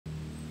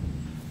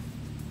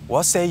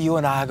What say you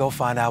and I go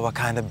find out what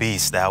kind of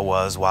beast that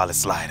was while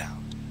it's light out?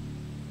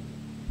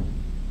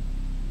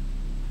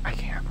 I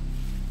can't.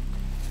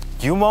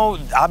 You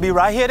won't. I'll be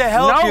right here to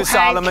help No, you, Hank.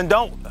 Solomon.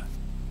 Don't.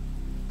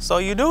 So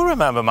you do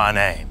remember my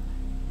name?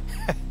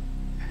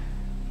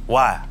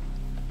 Why?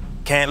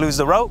 Can't lose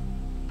the rope?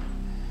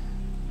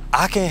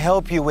 I can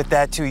help you with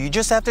that too. You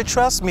just have to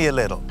trust me a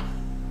little.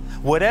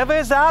 Whatever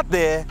is out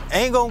there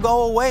ain't gonna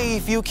go away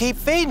if you keep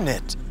feeding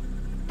it.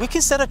 We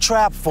can set a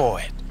trap for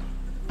it.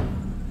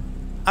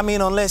 I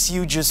mean, unless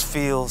you just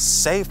feel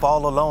safe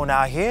all alone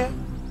out here,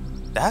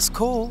 that's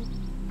cool.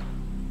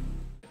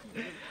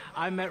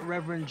 I met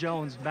Reverend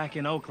Jones back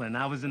in Oakland.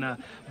 I was in a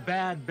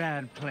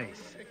bad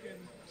place.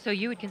 So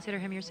you would consider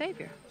him your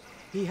savior?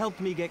 He helped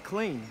me get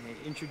clean,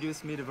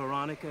 introduced me to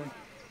Veronica.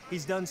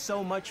 He's done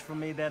so much for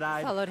me that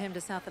Followed him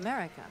to South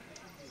America.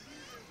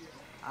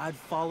 I'd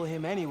follow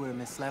him anywhere,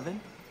 Miss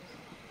Levin.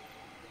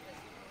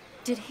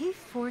 Did he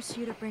force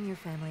you to bring your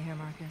family here,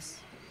 Marcus?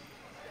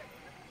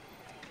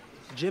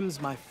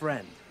 Jim's my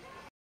friend.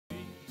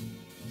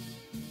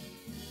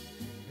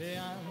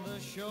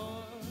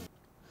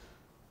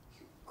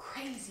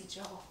 Crazy,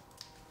 Joel.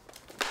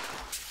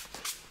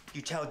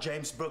 You tell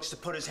James Brooks to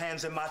put his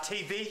hands in my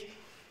TV?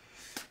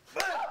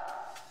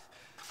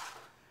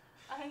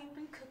 I ain't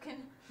been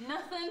cooking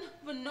nothing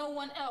for no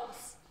one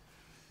else.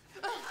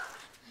 I'll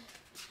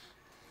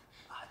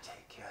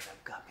take care of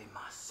the guppy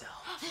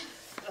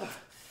myself.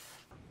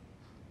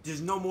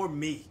 There's no more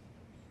me.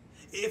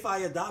 If I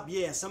adopt,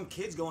 yeah, some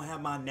kid's gonna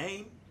have my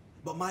name,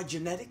 but my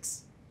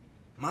genetics,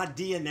 my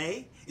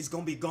DNA is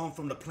gonna be gone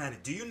from the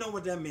planet. Do you know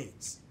what that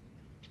means?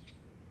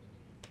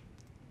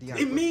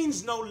 It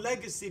means no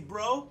legacy,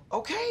 bro.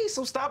 Okay,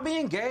 so stop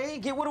being gay,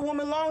 get with a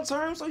woman long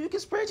term so you can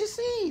spread your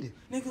seed.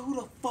 Nigga, who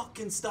the fuck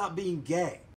can stop being gay?